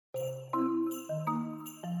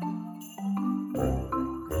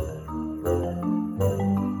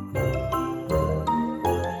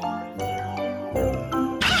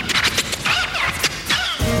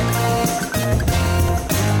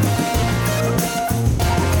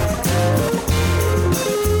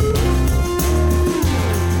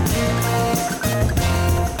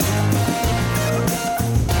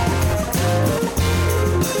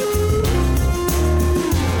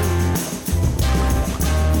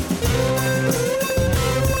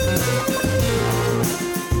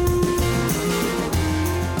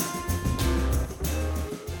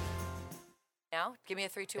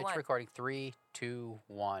3, 2, It's 1. recording. 3, 2,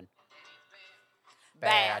 1.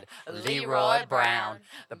 Bad Leroy Brown,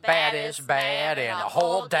 the baddest bad in the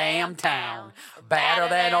whole damn town. Badder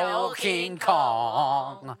than old King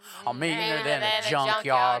Kong, meaner than a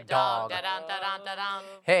junkyard dog.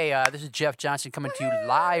 Hey, this is Jeff Johnson coming to you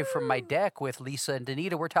live from my deck with Lisa and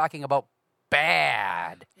Danita. We're talking about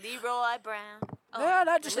bad. Leroy Brown. No,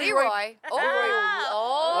 not just Leroy. Leroy.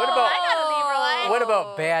 Oh. What about- I got a Leroy. What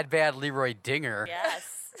about bad Leroy Dinger?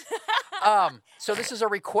 Yes. So this is a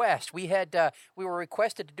request. We were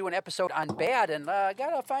requested to do an episode on bad, and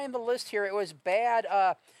gotta find the list here. It was bad.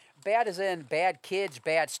 Bad as in bad kids,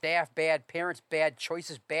 bad staff, bad parents, bad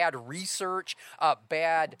choices, bad research,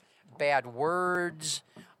 bad words.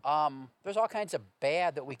 There's all kinds of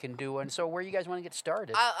bad that we can do, and so where you guys want to get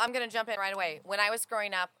started? I'm going to jump in right away. When I was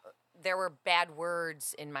growing up, there were bad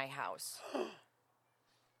words in my house.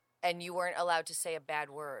 And you weren't allowed to say a bad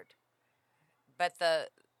word. But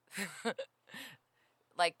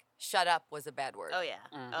like, shut up was a bad word. Oh,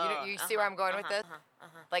 yeah. You see where I'm going with this?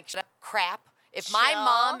 Like, shut up, crap. If Chill.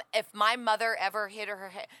 my mother ever hit her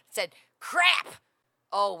head, said, crap,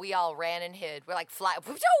 oh, we all ran and hid. We're like, fly,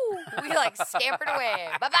 we like scampered away.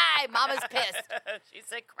 Bye-bye, Mama's pissed. She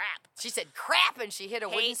said crap. She said crap, and she hit a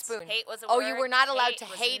wooden spoon. Hate was a Oh, word. you were not allowed to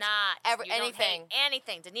was hate not. You don't anything. hate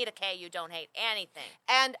anything. Danita K, you don't hate anything.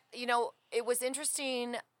 And, it was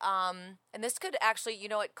interesting, and this could actually,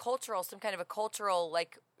 some kind of a cultural,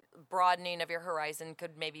 like, broadening of your horizon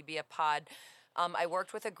could maybe be a pod. I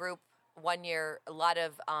worked with a group one year, a lot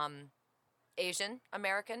of Asian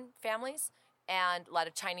American families and a lot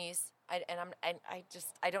of Chinese. I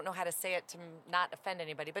don't know how to say it to not offend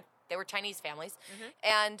anybody, but they were Chinese families. Mm-hmm.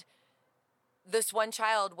 And this one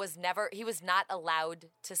child was not allowed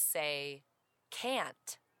to say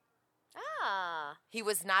can't. Ah. He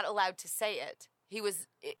was not allowed to say it.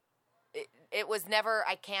 It was never,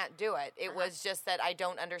 I can't do it. It was just that I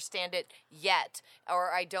don't understand it yet,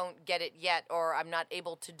 or I don't get it yet, or I'm not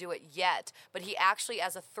able to do it yet. But he actually,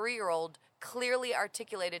 as a 3-year-old, clearly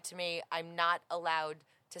articulated to me, I'm not allowed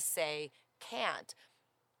to say can't.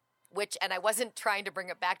 And I wasn't trying to bring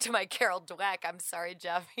it back to my Carol Dweck. I'm sorry,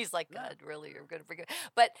 Jeff. He's like, God, really, you're going to bring it.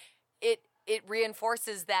 But it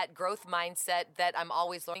reinforces that growth mindset that I'm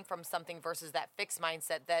always learning from something versus that fixed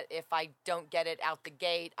mindset that if I don't get it out the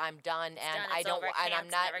gate, I'm done, I'm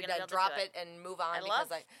not going to drop it and move on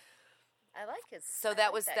I like his. So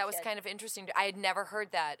that was kind of interesting. I had never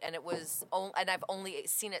heard that, and and I've only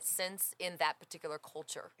seen it since in that particular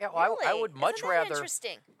culture. Yeah, well, Really? I would much Isn't that rather.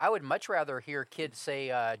 interesting? I would much rather hear kids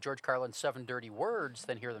say George Carlin's 7 dirty words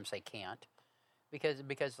than hear them say can't,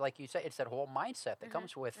 because like you say, it's that whole mindset that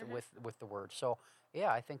comes with the word. So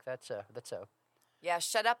yeah, I think that's a. Yeah,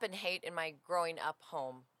 shut up and hate in my growing up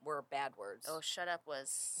home were bad words. Oh, shut up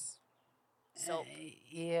was soap.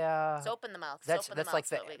 Yeah. Soap in the mouth. That's soap in the mouth.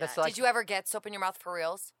 like what we that's got. like. Did you ever get soap in your mouth for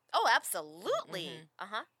reals? Oh, absolutely.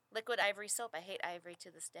 Liquid ivory soap. I hate ivory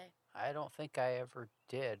to this day. I don't think I ever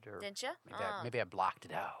did. Or Didn't you? maybe I blocked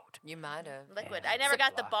it out. You might have. Liquid. Yeah, I never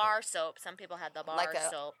got the block bar soap. Some people had the bar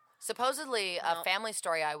soap. Supposedly, a family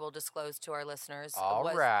story I will disclose to our listeners. All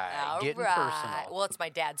right. Getting personal. Well, it's my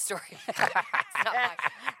dad's story. It's not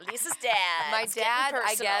Lisa's dad. my dad,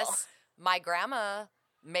 I guess, my grandma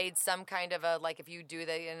made some kind of if you do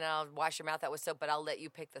wash your mouth out with soap, but I'll let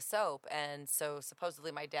you pick the soap. And so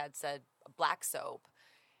supposedly my dad said black soap.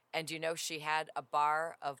 And she had a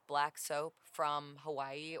bar of black soap from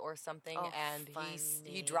Hawaii or something, and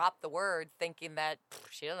he dropped the word thinking that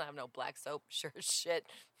she doesn't have no black soap. Sure as shit.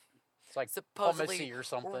 It's like Supposedly Pomesy or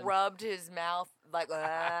something. Rubbed his mouth with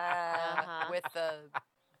the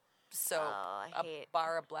soap, a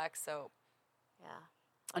bar of black soap. Yeah.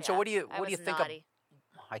 And so what do you think of? naughty.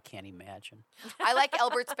 I can't imagine. I like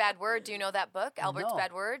Albert's Bad Word. Do you know that book, Albert's No.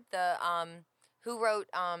 Bad Word? The who wrote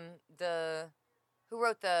the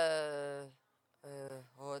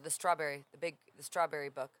strawberry, the strawberry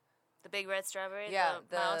book. The big red strawberry. Yeah,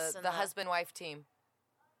 the mouse and the husband-wife team.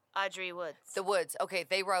 Audrey Woods. The Woods. Okay,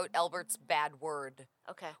 they wrote Albert's Bad Word,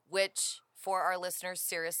 Okay. which for our listeners,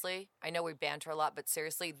 seriously, I know we banter a lot, but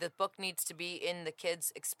seriously, the book needs to be in the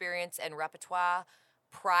kids' experience and repertoire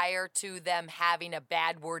prior to them having a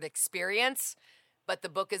bad word experience. But the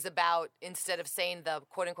book is about, instead of saying the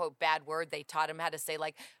quote-unquote bad word, they taught him how to say,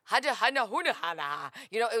 like, hana huna hana.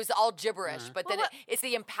 It was all gibberish. But then it's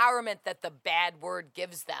the empowerment that the bad word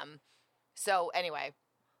gives them. So, anyway.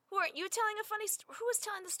 Who was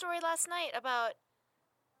telling the story last night about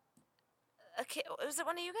a kid? Was it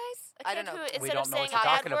one of you guys? A I kid don't know. Who, We instead don't of know saying what a you're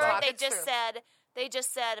bad talking word, about. they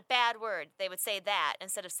just said a bad word. They would say that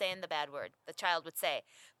instead of saying the bad word. The child would say,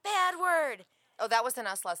 bad word. Oh, that wasn't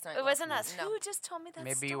us last night. It wasn't us. No. Who just told me that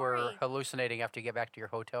Maybe story? you were hallucinating after you get back to your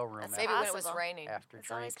hotel room. That's Maybe when it was possible. raining. After It's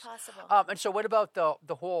always drinks. possible. And so what about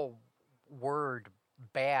the whole word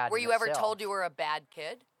bad? Were in you ever itself? told you were a bad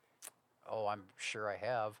kid? Oh, I'm sure I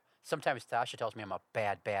have. Sometimes Tasha tells me I'm a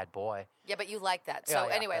bad boy. Yeah, but you like that. Yeah, So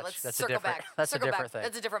yeah, anyway, that's a circle different- back. that's a Circle different back. thing.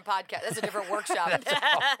 That's a different podcast. That's a different workshop. That's a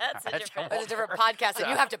That's different. That's a different podcast, and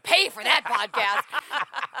you have to pay for that podcast.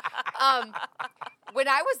 When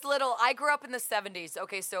I was little, I grew up in the 70s.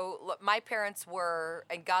 Okay, so look, my parents were,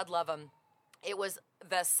 and God love them, it was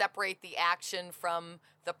the separate the action from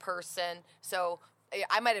the person. So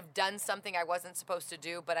I might have done something I wasn't supposed to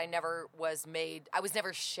do, but I was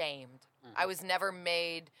never shamed. I was never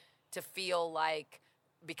made to feel like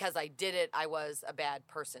because I did it, I was a bad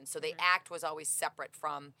person. So the act was always separate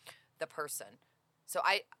from the person. So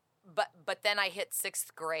but then I hit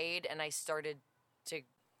 6th grade and I started to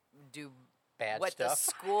do Bad what stuff. the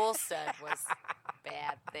school said was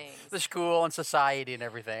bad things. The school and society and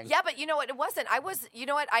everything. Yeah, but you know what? It wasn't.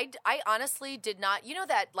 I honestly did not. You know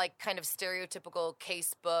that like kind of stereotypical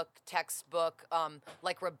casebook, textbook,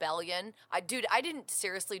 like rebellion. I didn't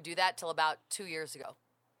seriously do that till about 2 years ago.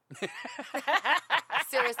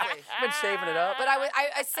 Seriously. Been saving it up. But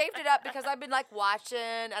I saved it up because I've been like watching,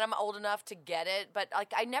 and I'm old enough to get it. But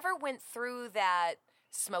like I never went through that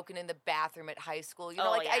smoking in the bathroom at high school. You know,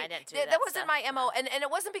 Oh, like yeah, I didn't do that that wasn't stuff. my MO, and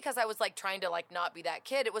it wasn't because I was like trying to like not be that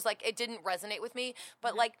kid. It was like it didn't resonate with me.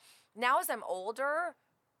 But like now as I'm older,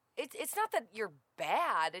 it's not that you're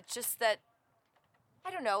bad. It's just that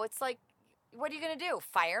I don't know. It's like, what are you gonna do?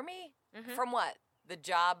 Fire me from what? The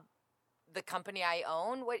job, the company I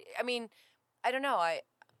own? What? I mean, I don't know.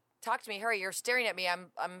 Talk to me, hurry! You're staring at me.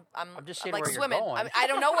 I'm just seeing like where you're swimming. going. I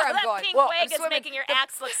don't know where I'm That going. pink Well, wig I'm is swimming. making your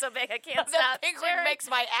axe look so big. I can't The stop. pink wig staring. makes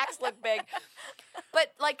my axe look big.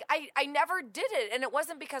 But like I never did it, and it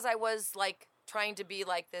wasn't because I was like trying to be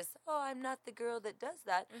like this. Oh, I'm not the girl that does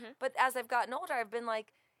that. But as I've gotten older, I've been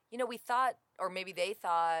like, you know, we thought, or maybe they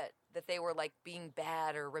thought that they were like being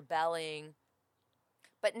bad or rebelling.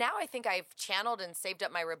 But now I think I've channeled and saved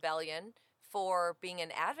up my rebellion for being an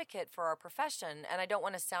advocate for our profession, and I don't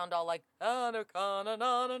want to sound all like No, but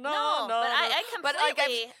I but like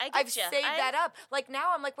completely- I get I've ya. saved that up. Like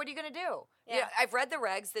now I'm like, what are you gonna do? Yeah. You know, I've read the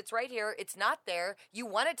regs. It's right here. It's not there. You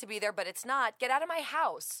want it to be there, but it's not. Get out of my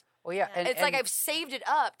house. Well, yeah. And, It's like I've saved it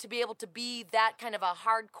up to be able to be that kind of a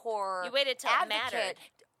hardcore. You waited till it advocate. mattered.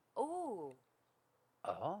 Ooh.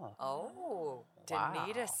 Oh.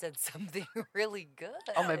 Danita Wow. said something really good.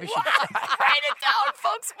 Oh, maybe she. Write it down,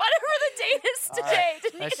 folks. Whatever the date is All right. today,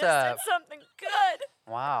 Denise Let's, said something good.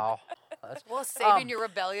 Wow. That's, Well, saving Um, your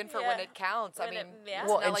rebellion for when yeah. it counts. I When mean, it- yeah. it's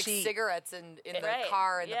Well, not and like see- cigarettes in the Right.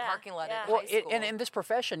 car in the Yeah. parking lot Yeah. at well, high school. and in this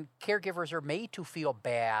profession, caregivers are made to feel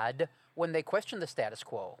bad when they question the status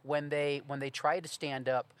quo, when they try to stand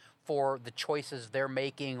up for the choices they're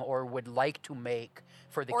making or would like to make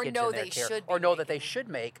for the Or kids know in their they care, should or be know that they making. should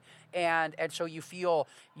make, and so you feel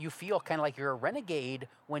kind of like you're a renegade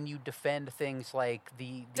when you defend things like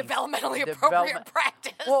the developmentally the appropriate development-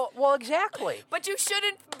 practice. Well, exactly. But you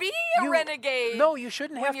shouldn't be a You- renegade. No, you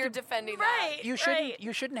shouldn't when have you're to. defending Right. that.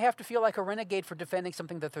 You shouldn't have to feel like a renegade for defending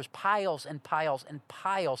something that there's piles and piles and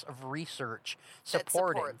piles of research That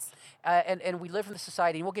supporting. supports. And we live in a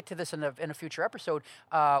society, and we'll get to this in a future episode,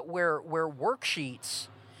 where worksheets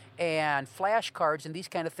and flashcards and these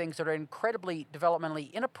kind of things that are incredibly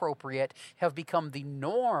developmentally inappropriate have become the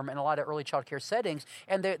norm in a lot of early child care settings,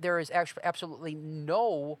 and there is actually absolutely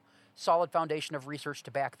no solid foundation of research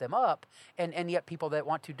to back them up, and yet people that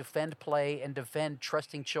want to defend play and defend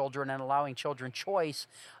trusting children and allowing children choice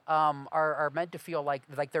are meant to feel like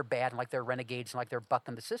they're bad and like they're renegades and like they're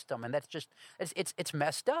bucking the system, and that's just it's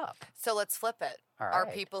messed up. So let's flip it. All Are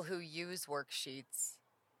right. people who use worksheets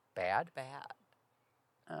Bad. bad?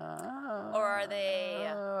 Or are they?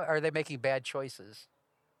 Are they making bad choices?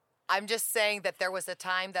 I'm just saying that there was a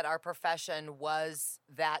time that our profession was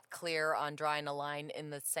that clear on drawing a line in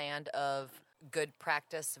the sand of good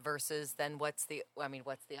practice versus then what's the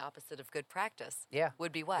opposite of good practice? Yeah.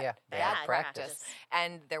 Would be what? Yeah, bad practice.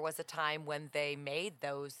 And there was a time when they made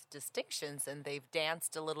those distinctions and they've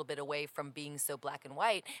danced a little bit away from being so black and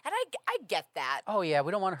white. And I get that. Oh yeah,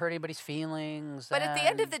 we don't want to hurt anybody's feelings. But at the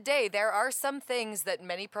end of and- the day, there are some things that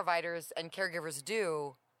many providers and caregivers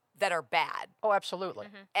do that are bad. oh, absolutely.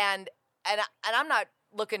 And I'm not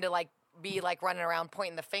looking to be running around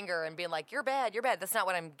pointing the finger and being like, you're bad. That's not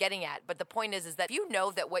what I'm getting at. But the point is that if you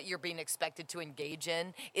know that what you're being expected to engage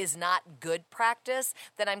in is not good practice,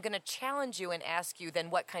 then I'm going to challenge you and ask you,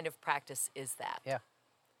 then what kind of practice is that? Yeah.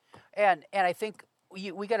 And I think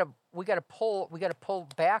we gotta pull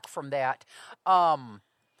back from that,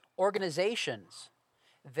 organizations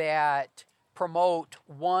that promote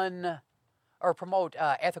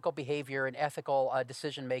ethical behavior and ethical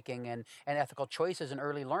decision making and ethical choices and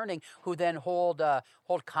early learning, who then hold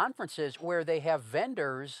conferences where they have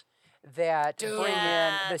vendors that bring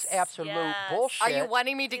in this absolute bullshit. Are you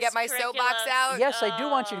wanting me to get my soapbox out? Yes, I do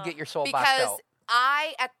want you to get your soapbox out.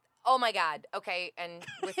 Because oh my God. Okay, and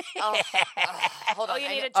with hold on. You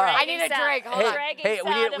need a drink. I need a drink. Hold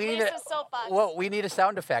on. We need a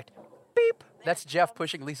sound effect. Beep. That's Jeff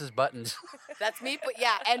pushing Lisa's buttons. That's me,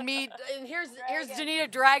 and here's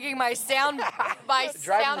Janita dragging my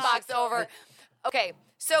soundbox over. Okay,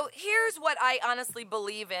 so here's what I honestly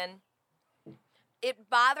believe in. It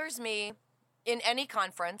bothers me in any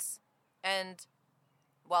conference, and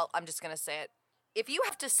I'm just gonna say it. If you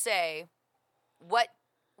have to say what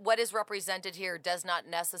is represented here does not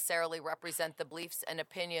necessarily represent the beliefs and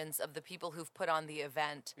opinions of the people who've put on the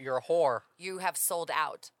event, you're a whore. You have sold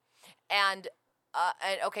out. And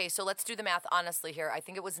okay, so let's do the math honestly here. I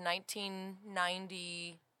think it was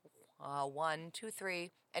 1991, 2,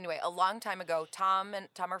 3. Anyway, a long time ago, Tom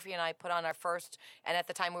Murphy and I put on our first, and at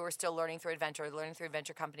the time we were still Learning Through Adventure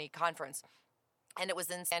Company conference. And it was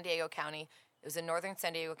in San Diego County. It was in northern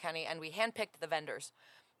San Diego County, and we handpicked the vendors.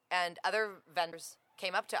 And other vendors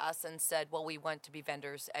came up to us and said, well, we want to be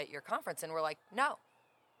vendors at your conference. And we're like, no.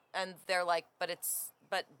 And they're like, but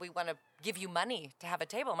we want to give you money to have a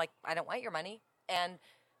table. I'm like, I don't want your money, and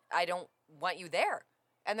I don't want you there.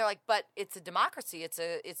 And they're like, but it's a democracy.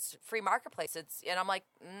 It's free marketplace. And I'm like,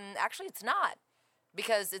 actually, it's not,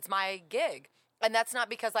 because it's my gig. And that's not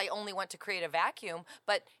because I only want to create a vacuum.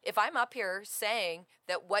 But if I'm up here saying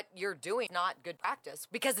that what you're doing is not good practice,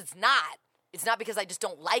 because it's not. It's not because I just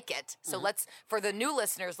don't like it. So for the new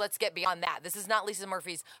listeners, let's get beyond that. This is not Lisa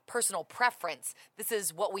Murphy's personal preference. This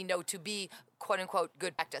is what we know to be, quote unquote,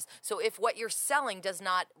 good practice. So if what you're selling does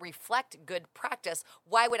not reflect good practice,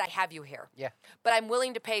 why would I have you here? Yeah. But I'm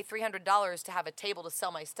willing to pay $300 to have a table to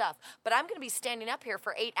sell my stuff. But I'm going to be standing up here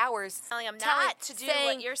for 8 hours telling them not to do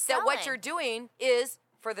what you're selling. That what you're doing is,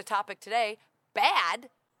 for the topic today, bad.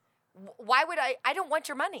 Why would I don't want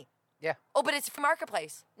your money. Yeah. Oh, but it's a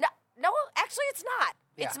marketplace. No, actually, it's not.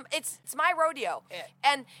 Yeah. It's my rodeo,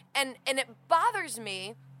 and it bothers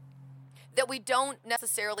me that we don't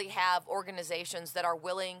necessarily have organizations that are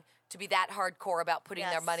willing to be that hardcore about putting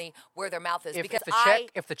their money where their mouth is. If the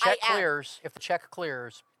check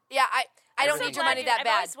clears. Yeah, I don't need your money that bad.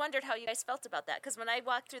 I've always wondered how you guys felt about that, because when I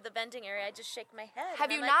walk through the vending area, I just shake my head.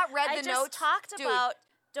 Have you not read the notes? I just talked Dude, about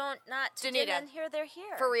not to Janita, get in here, they're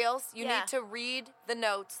here. For reals, you need to read the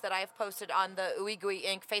notes that I have posted on the Ooey Gooey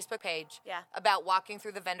Inc. Facebook page about walking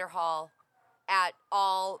through the vendor hall at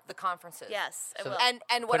all the conferences. Yes, I will.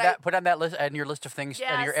 And what put on that list, and your list of things,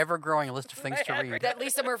 and your ever-growing list of things to read. That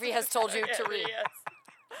Lisa Murphy has told you to read. Yes.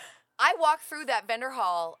 I walk through that vendor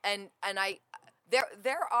hall, and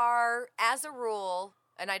there are, as a rule,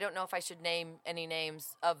 and I don't know if I should name any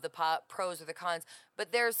names of the pros or the cons,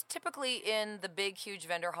 but there's typically in the big, huge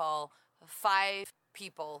vendor hall 5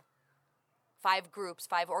 people, 5 groups,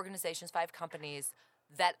 5 organizations, 5 companies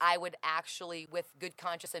that I would actually, with good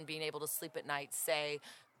conscience and being able to sleep at night, say,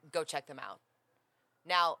 go check them out.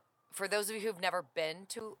 Now, for those of you who've never been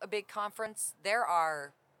to a big conference, there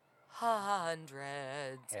are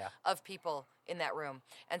hundreds of people in that room.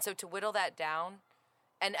 And so to whittle that down,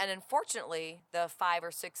 and unfortunately, the 5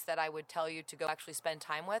 or 6 that I would tell you to go actually spend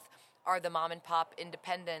time with are the mom and pop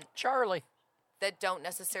independent Charlie that don't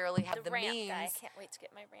necessarily have the means. Guy. I can't wait to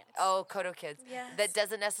get my rant. Oh, Kodo Kids. Yes. That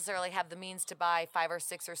doesn't necessarily have the means to buy 5 or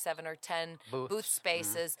 6 or 7 or 10 booth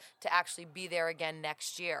spaces to actually be there again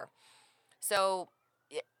next year. So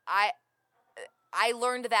I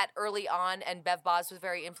learned that early on, and Bev Boz was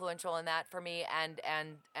very influential in that for me, and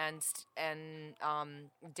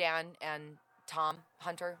Dan and Tom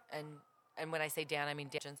Hunter, and when I say Dan, I mean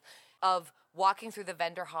Dan, of walking through the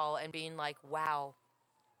vendor hall and being like, wow,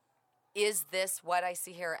 is this what I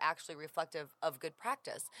see here actually reflective of good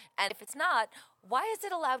practice? And if it's not, why is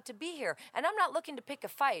it allowed to be here? And I'm not looking to pick a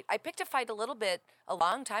fight. I picked a fight a little bit a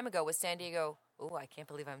long time ago with San Diego. Oh, I can't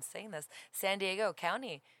believe I'm saying this. San Diego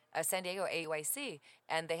County, San Diego AUIC,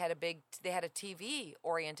 and they had a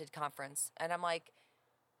TV-oriented conference. And I'm like,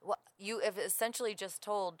 well, you have essentially just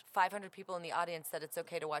told 500 people in the audience that it's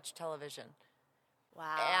okay to watch television.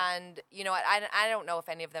 Wow. And, you know, I don't know if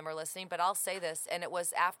any of them are listening, but I'll say this, and it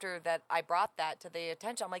was after that I brought that to the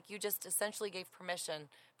attention. I'm like, you just essentially gave permission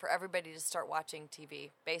for everybody to start watching TV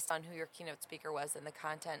based on who your keynote speaker was and the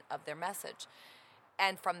content of their message.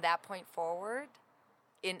 And from that point forward,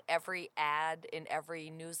 in every ad, in every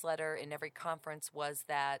newsletter, in every conference was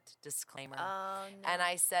that disclaimer. Oh, no. And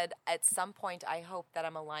I said, at some point, I hope that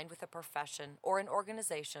I'm aligned with a profession or an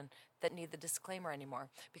organization that need the disclaimer anymore.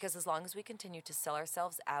 Because as long as we continue to sell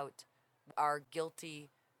ourselves out, we're guilty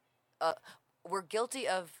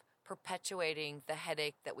of perpetuating the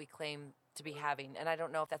headache that we claim to be having. And I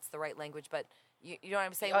don't know if that's the right language, but you know what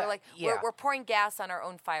I'm saying? We're like, yeah. we're pouring gas on our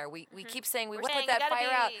own fire. We keep saying we We're want to saying put you that gotta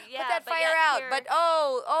fire out. be- yeah, Put that but fire yet out. you're- But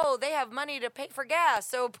oh, they have money to pay for gas.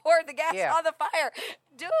 So pour the gas Yeah. on the fire.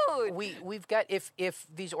 Dude. We've got if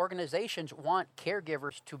these organizations want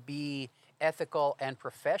caregivers to be ethical and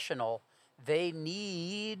professional, they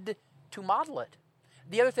need to model it.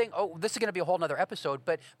 The other thing, this is going to be a whole nother episode,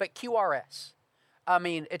 but QRS. I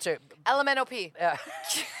mean, it's a LMNOP.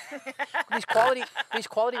 these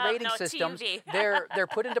quality rating no, systems. TUV. They're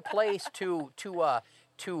put into place to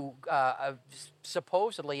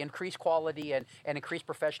supposedly increase quality and increase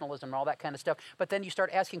professionalism and all that kind of stuff. But then you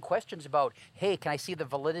start asking questions about, hey, can I see the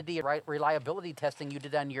validity and reliability testing you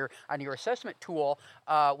did on your assessment tool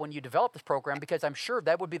when you developed this program? Because I'm sure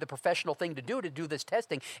that would be the professional thing to do this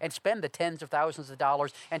testing and spend the tens of thousands of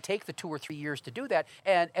dollars and take the 2 or 3 years to do that.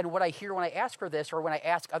 And what I hear when I ask for this, or when I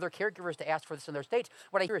ask other caregivers to ask for this in their states,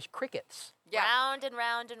 what I hear is crickets. Yeah. Round and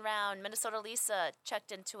round and round. Minnesota Lisa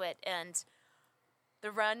checked into it, and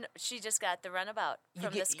she just got the runabout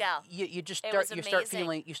from this gal. You just It was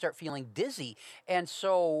start feeling dizzy, and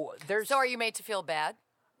so there's. So are you made to feel bad?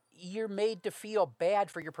 You're made to feel bad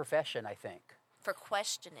for your profession, I think. For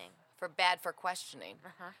questioning. For questioning.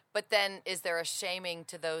 But then is there a shaming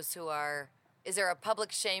to those who are... Is there a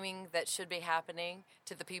public shaming that should be happening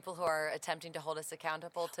to the people who are attempting to hold us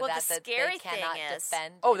accountable to Well, that the they scary cannot thing is-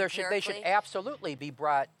 defend? Oh, they should empirically? absolutely be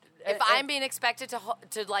brought. If I'm being expected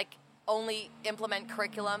to like only implement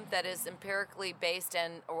curriculum that is empirically based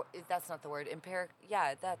or that's not the word,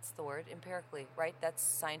 that's the word, empirically, right? That's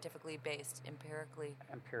scientifically based, empirical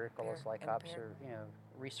Empirical is like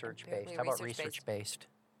research based. Empirically How about research-based. research based?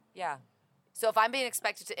 Yeah. So if I'm being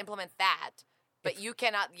expected to implement that, but you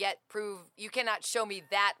cannot show me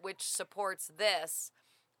that which supports this,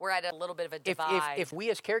 we're at a little bit of a divide. If we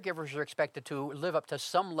as caregivers are expected to live up to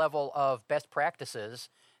some level of best practices,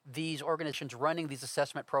 these organizations running these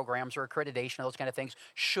assessment programs or accreditation, those kind of things,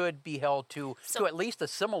 should be held to at least a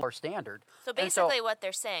similar standard. So basically what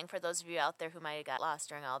they're saying, for those of you out there who might have got lost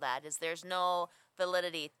during all that, is there's no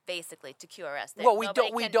validity, basically, to QRS. Well, we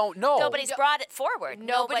don't know. Nobody's brought it forward.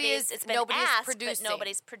 Nobody's It's been nobody's asked, producing. but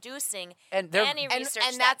nobody's producing And any research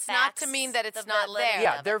and that's that not to backs mean that it's the not validity there.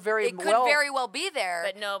 Yeah, of it. they're very It could well very well be there,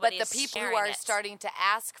 But nobody the is people who sharing are it. starting to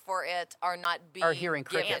ask for it are not being are hearing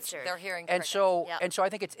given. crickets. They're hearing and crickets. so Yep. and so I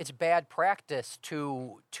think it's bad practice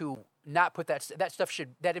to not put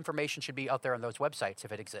that information should be out there on those websites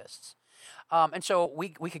if it exists. And so we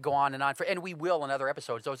could go on and on and we will in other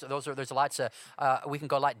episodes. There's lots of we can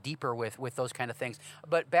go a lot deeper with those kind of things.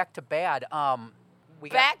 But back to bad.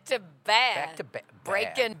 Back to bad.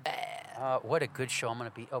 Breaking Bad. What a good show I'm going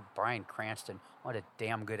to be. Oh, Bryan Cranston. What a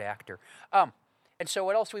damn good actor. And so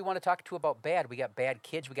what else do we want to talk to about bad? We got bad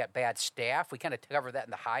kids. We got bad staff. We kind of covered that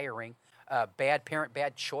in the hiring. Bad parent,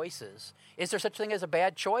 bad choices. Is there such thing as a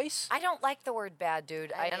bad choice? I don't like the word bad,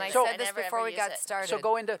 dude. I So- said this I never, before ever we use got it. started. So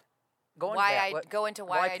go into why I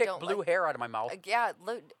picked don't blue like- hair out of my mouth. Yeah,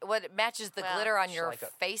 what matches the Well, glitter on just your like a-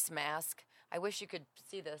 face mask. I wish you could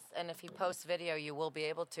see this, and if he posts video, you will be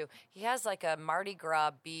able to. He has like a Mardi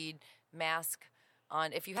Gras bead mask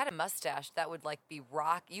on. If you had a mustache, that would like be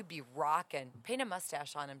You'd be rocking. Paint a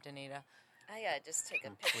mustache on him, Danita. I gotta just take a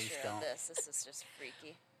Please picture don't. of this. This is just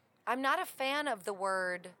freaky. I'm not a fan of the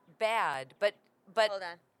word bad, but Hold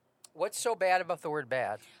on. What's so bad about the word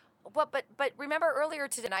bad? but remember earlier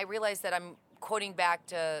today, and I realized that I'm quoting back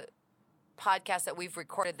to podcasts that we've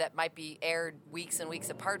recorded that might be aired weeks and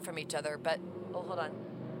weeks apart from each other. But hold on.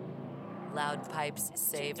 Loud pipes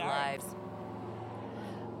save lives.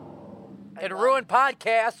 And ruin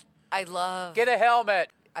podcast. I love Get a helmet.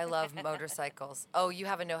 motorcycles. Oh, you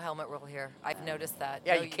have a no helmet rule here. I've noticed that.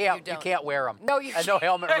 Yeah, No, you can't. You don't. can't wear them. No, you a no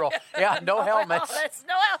helmet rule. Yeah, no helmets. There's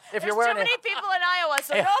no. If There's you're wearing too many people in Iowa,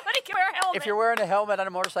 so nobody can wear a helmet. If you're wearing a helmet on a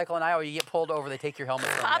motorcycle in Iowa, you get pulled over. They take your helmet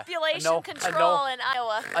from you. Population control in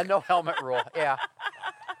Iowa. A no helmet rule. Yeah.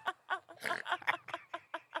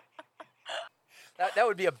 That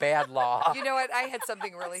would be a bad law. You know what? I had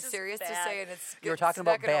something really This is serious to bad. say, and it's You were it's talking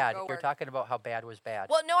not about gonna bad. go You were where- talking about how bad was bad.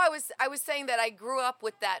 Well, no, I was saying that I grew up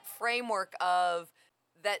with that framework of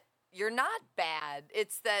that you're not bad.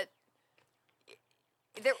 It's that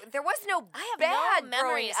there was no I have bad no growing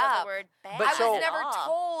memories up. of the word bad. But I so- was never at all.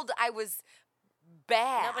 told I was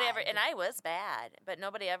bad. Nobody ever, and I was bad, but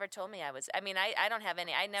nobody ever told me I was. I mean, I don't have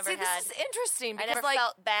any. I never had. This is interesting I because never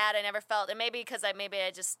felt bad. I never felt, and maybe because maybe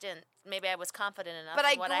I just didn't. Maybe I was confident enough But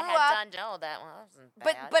in I what I grew had up- done to know that wasn't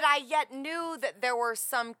bad. But I yet knew that there were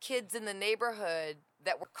some kids in the neighborhood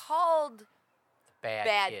that were called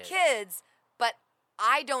bad kids, but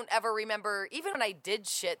I don't ever remember, even when I did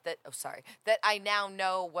shit that I now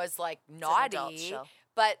know was like adult naughty, show.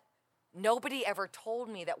 but nobody ever told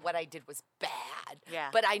me that what I did was bad. Yeah.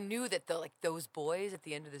 But I knew that those boys at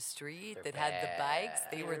the end of the street They're that had the bikes,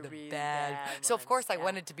 they were They're the really bad. bad So of ones, course I yeah.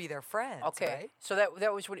 wanted to be their friends. Okay, right? so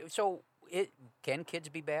that was when. So can kids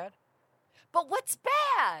be bad? But what's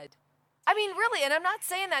bad? I mean, really, and I'm not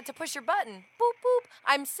saying that to push your button. Boop, boop.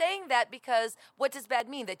 I'm saying that because what does bad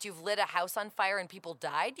mean? That you've lit a house on fire and people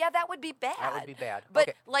died? Yeah, that would be bad. That would be bad. But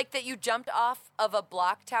Okay. like that you jumped off of a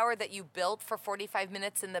block tower that you built for 45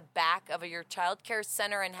 minutes in the back of your child care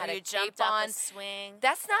center and Or had you a tape jumped off on. a swing.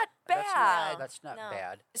 That's not bad. That's not No.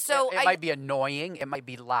 bad. So it I- might be annoying. It might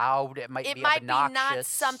be loud. It might It be might be obnoxious. not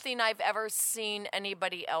something I've ever seen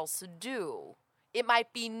anybody else do. It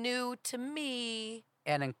might be new to me.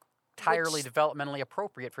 and entirely Which- developmentally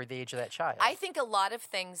appropriate for the age of that child. I think a lot of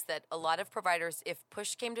things that a lot of providers, if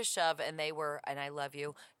push came to shove and they were, and I love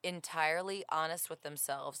you, entirely honest with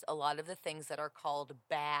themselves, a lot of the things that are called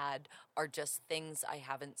bad are just things I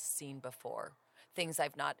haven't seen before, things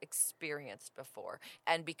I've not experienced before.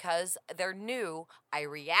 And because they're new, I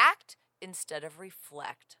react instead of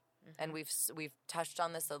reflect. And we've touched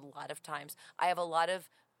on this a lot of times. I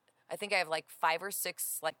think I have like 5 or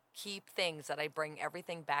 6 like key things that I bring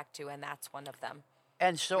everything back to, and that's one of them.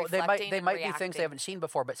 And so they reflecting might and be things reacting. they haven't seen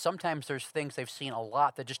before, but sometimes there's things they've seen a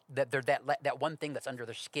lot that they're that one thing that's under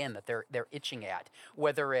their skin that they're itching at,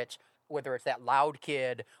 whether it's that loud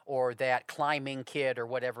kid or that climbing kid or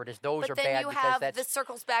whatever it is. Those But are then bad you because have that's this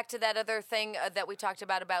circles back to that other thing that we talked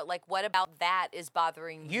about like what about that is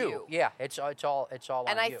bothering you? Yeah, it's all And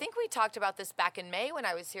on I you. think we talked about this back in May when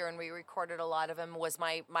I was here and we recorded a lot of them. Was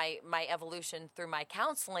my evolution through my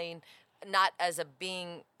counseling, not as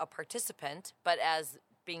being a participant, but as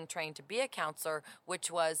being trained to be a counselor,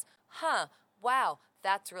 which was, wow,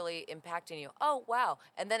 that's really impacting you. Oh, wow.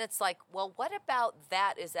 And then it's like, well, what about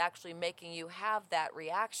that is actually making you have that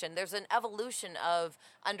reaction? There's an evolution of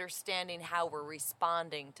understanding how we're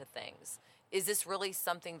responding to things. Is this really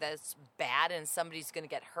something that's bad and somebody's going to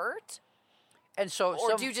get hurt? and so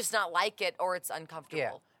Or do you just not like it or it's uncomfortable?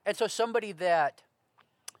 Yeah. And so somebody's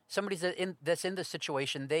in this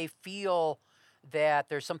situation, they feel that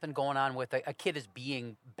there's something going on with a kid is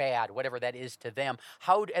being bad, whatever that is to them.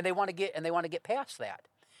 And they want to get past that.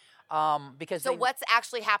 Because So what's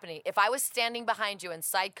actually happening? If I was standing behind you and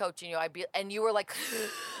side coaching you, and you were like,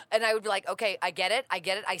 and I would be like, okay, I get it.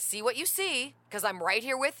 I see what you see because I'm right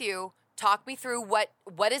here with you. Talk me through what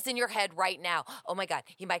is in your head right now. Oh my God,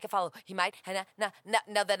 he might get followed. He might. Now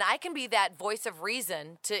then I can be that voice of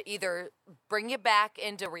reason to either bring you back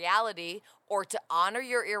into reality or to honor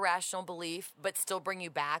your irrational belief, but still bring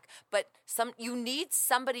you back. But you need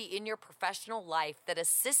somebody in your professional life that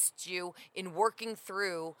assists you in working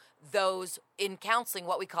through those, in counseling,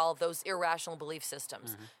 what we call those irrational belief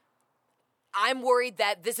systems. Mm-hmm. I'm worried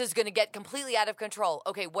that this is going to get completely out of control.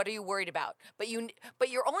 Okay, what are you worried about? But you're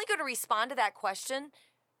only going to respond to that question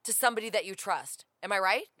to somebody that you trust. Am I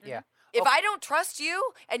right? Yeah. If I don't trust you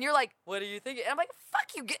and you're like, what are you thinking? And I'm like, fuck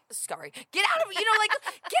you. Get out of, get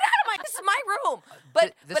out of this is my room.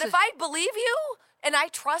 But if I believe you and I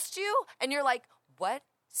trust you and you're like, what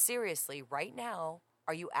seriously right now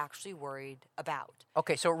are you actually worried about?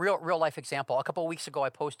 Okay, so real life example. A couple of weeks ago, I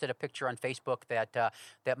posted a picture on Facebook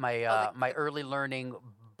that my early learning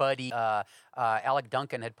buddy Alec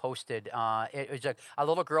Duncan had posted. It was a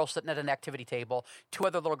little girl sitting at an activity table, 2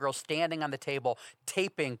 other little girls standing on the table,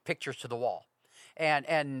 taping pictures to the wall. And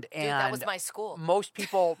Dude, that was my school. Most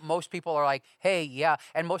people are like, hey, yeah,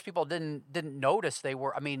 and most people didn't notice they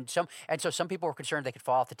were. I mean, some people were concerned they could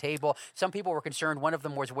fall off the table. Some people were concerned. One of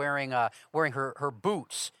them was wearing her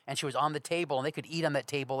boots, and she was on the table, and they could eat on that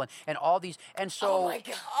table, and all these. And so, Oh my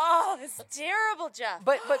God. Oh, it's terrible, Jeff.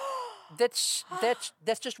 but that's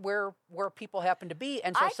just where people happen to be,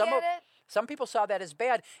 and so I get it. Some people saw that as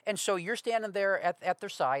bad, and so you're standing there at their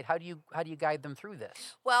side. How do you guide them through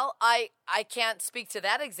this? Well, I can't speak to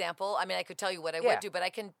that example. I mean, I could tell you what I Yeah. would do, but I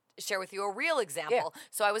can share with you a real example.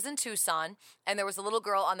 So I was in Tucson, and there was a little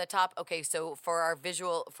girl on the top. Okay, so for our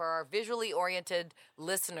visually oriented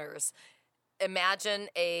listeners, imagine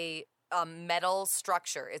a metal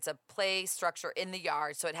structure. It's a play structure in the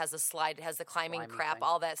yard, so it has a slide, it has the climbing Climbing crap, thing.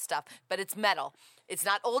 all that stuff, but it's metal. It's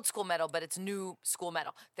not old school metal, but it's new school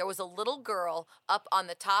metal. There was a little girl up on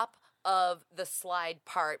the top of the slide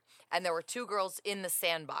part, and there were 2 girls in the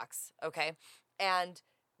sandbox, okay? And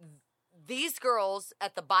these girls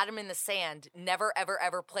at the bottom in the sand never, ever,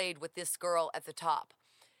 ever played with this girl at the top.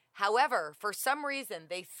 However, for some reason,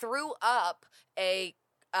 they threw up a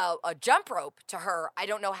jump rope to her. I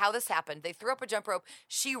don't know how this happened. They threw up a jump rope.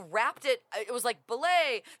 She wrapped it. It was like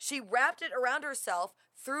belay. She wrapped it around herself,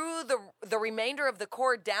 threw the remainder of the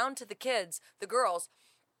cord down to the kids, the girls.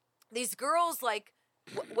 These girls, like,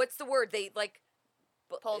 what's the word? They, like,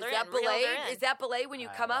 Pulled her is that in, reeled belay? her in. Is that belay when you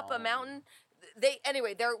come up a know. mountain?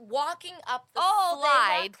 They're walking up the Oh,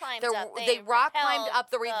 slide. they rock climbed They're- up. They rock climbed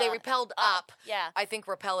repelled up they repelled up. Yeah. I think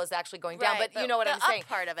repel is actually going down, Right, but you know what the I'm saying. up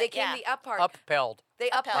part of They it, came yeah. the up part. Upheld. They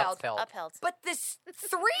upheld. Upheld. But this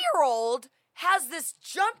 3-year-old has this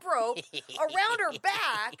jump rope around her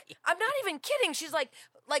back. I'm not even kidding. She's like,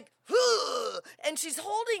 and she's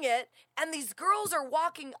holding it, and these girls are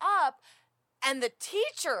walking up, and the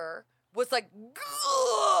teacher was like,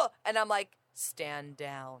 "Gah!" And I'm like, stand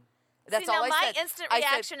down. That's See, all now I my said. instant I said-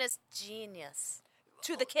 reaction is genius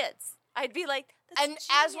to the kids. I'd be like, that's and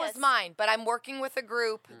as was genius. mine, but I'm working with a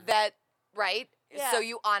group that, right? Yeah. So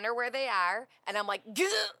you honor where they are, and I'm like, "Gah!"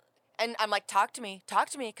 And I'm like, talk to me,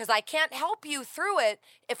 because I can't help you through it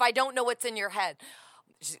if I don't know what's in your head.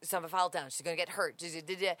 Someone fell down. She's gonna get hurt.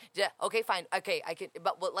 Okay, fine. Okay, I can.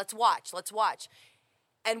 But let's watch.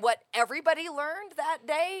 And what everybody learned that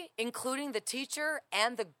day, including the teacher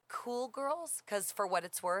and the cool girls, because for what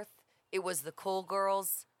it's worth, it was the cool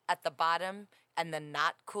girls at the bottom and the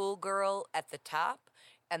not cool girl at the top.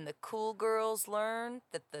 And the cool girls learned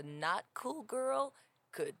that the not cool girl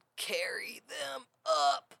could carry them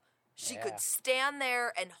up. She Yeah. could stand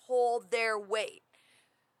there and hold their weight.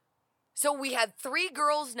 So we had 3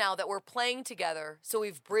 girls now that were playing together. So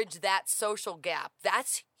we've bridged that social gap.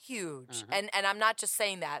 That's huge. And I'm not just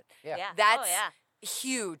saying that. Yeah. Yeah. That's Oh, yeah.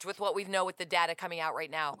 huge with what we know with the data coming out right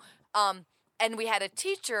now. And we had a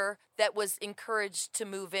teacher that was encouraged to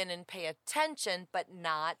move in and pay attention, but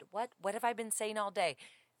not, what have I been saying all day?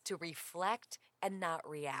 To reflect and not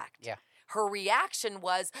react. Yeah. Her reaction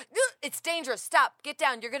was, "Ugh, it's dangerous, stop, get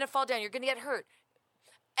down, you're going to fall down, you're going to get hurt."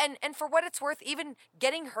 And for what it's worth, even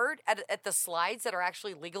getting hurt at the slides that are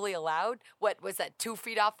actually legally allowed, what was that, 2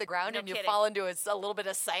 feet off the ground No and you kidding. fall into a little bit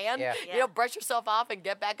of sand? Yeah. Yeah. You know, brush yourself off and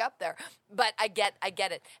get back up there. But I get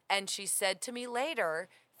it. And she said to me later,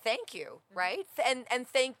 thank you, right? And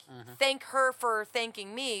thank her for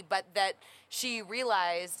thanking me, but that she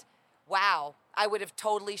realized, wow, I would have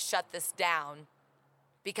totally shut this down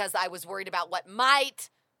because I was worried about what might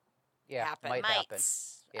Yeah. happen. Might Might. happen.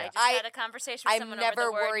 Yeah. I just I- had a conversation with I'm someone never over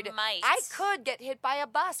the word worried. might. I could get hit by a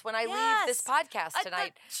bus when I leave this Yes. podcast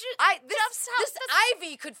tonight. Jeff's house- This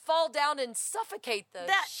ivy could fall down and suffocate the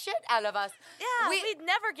That- shit out of us. Yeah, we'd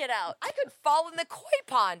never get out. I could fall in the koi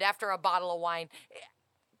pond after a bottle of wine,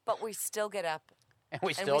 but we still get up And we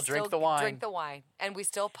and still we drink still the wine. Drink the wine, and we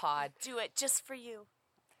still pod. Do it just for you.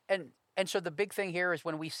 And so the big thing here is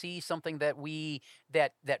when we see something that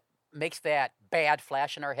that makes that bad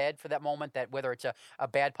flash in our head for that moment, that whether it's a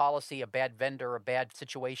bad policy, a bad vendor, a bad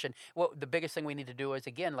situation, well, the biggest thing we need to do is,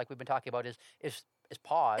 again, like we've been talking about, is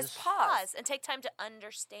pause. Is pause And take time to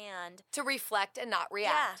understand. to reflect and not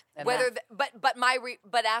react. And Whether,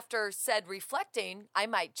 but after said reflecting, I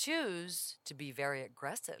might choose to be very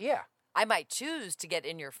aggressive. Yeah. I might choose to get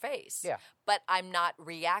in your face. Yeah. But I'm not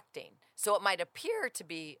reacting. So it might appear to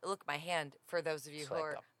be, look, my hand, for those of you It's who like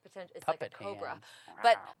are a potential, it's like a puppet cobra. hand.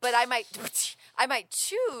 But I might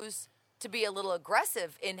choose to be a little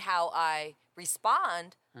aggressive in how I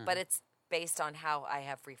respond, but it's based on how I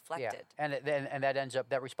have Yeah. reflected. And that ends up,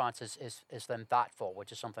 that response is then thoughtful,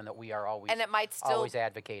 which is something that we are always And it might still always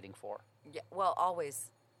advocating for. Yeah, well,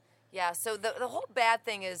 always. Yeah, so the whole bad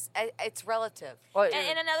thing is it's relative. Well,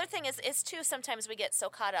 And another thing is too, sometimes we get so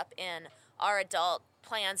caught up in our adult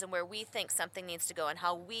plans and where we think something needs to go and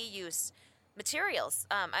how we use materials.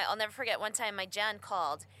 I'll never forget one time my Jen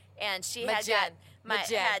called and she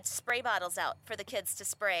had spray bottles out for the kids to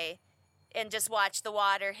spray and just watch the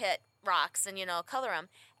water hit rocks and, color them.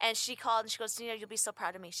 And she called and she goes, you'll be so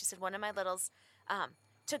proud of me. She said, one of my littles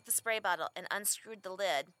took the spray bottle and unscrewed the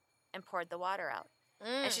lid and poured the water out.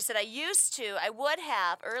 And she said, I would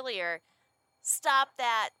have earlier stopped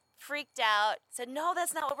that, freaked out, said, no,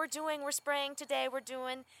 that's not what we're doing. We're spraying today.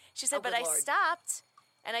 She said, but good I Lord. stopped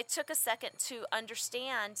and I took a second to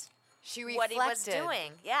understand She what he was reflected.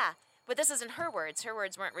 doing. Yeah. But this isn't her words. Her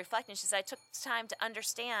words weren't reflecting. She said, I took time to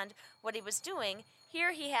understand what he was doing.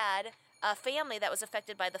 Here he had a family that was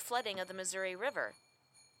affected by the flooding of the Missouri River.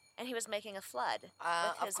 And he was making a flood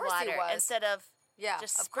Of with his course he water was. instead of Yeah,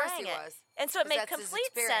 just of course spraying he it. was. And so it made that's his complete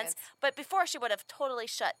experience. sense. But before, she would have totally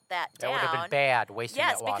shut that That down. would have been bad, wasting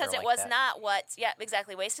Yes, that water because it like was that. not what. Yeah,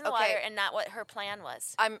 exactly. Wasting the Okay. water and not what her plan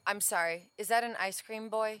was. I'm sorry. Is that an ice cream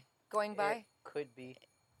boy going by? It could be.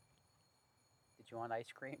 Did you want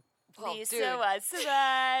ice cream? Oh, Lisa dude. wants some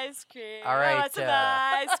ice cream. All I right, want some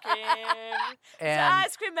ice cream. and- Some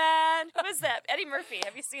ice cream man. Who is that? Eddie Murphy.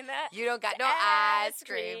 Have you seen that? You don't got no ice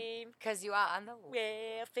cream because you are on the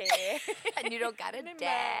Welfare. and you don't got a No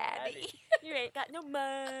daddy. money. You ain't got no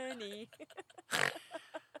money.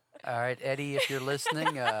 All right, Eddie, if you're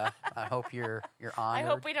listening, I hope you're I honored.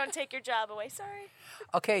 hope we don't take your job away. Sorry.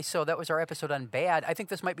 Okay, so that was our episode on bad. I think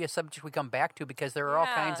this might be a subject we come back to because there are all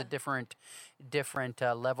kinds Yeah. of different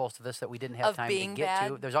levels to this that we didn't have Of time to being get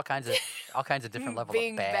to. bad? There's all kinds of different levels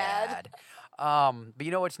Being of bad. bad. But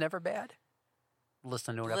you know what's never bad?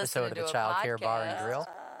 Listening to an Listening episode to of the a Child Care Bar and podcast. Grill.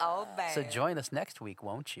 Oh, bad. So join us next week,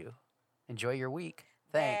 won't you? Enjoy your week.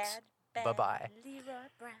 Thanks. Bad, Bye-bye. Leroy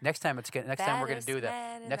Brown. Next time we're gonna do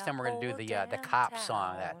the cop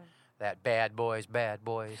song that bad boys.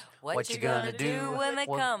 What you gonna do when they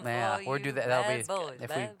come Yeah, for we'll do you, that. That'll bad be boys, if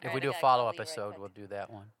bad we boys. do a I gotta follow-up call Leroy episode, quick. we'll do that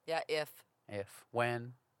one. Yeah, if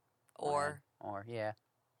When or yeah.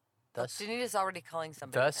 Thus Danita's already calling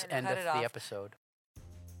somebody. thus And endeth cut it the off. episode.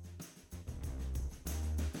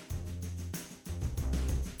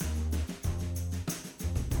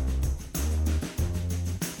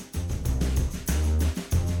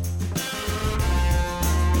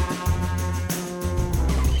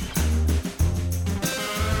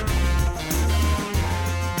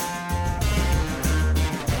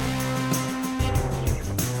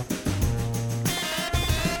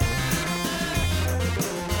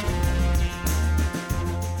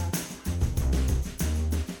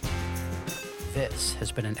 This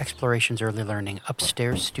has been an Explorations Early Learning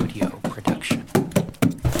Upstairs Studio production.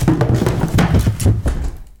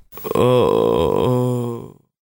 Oh.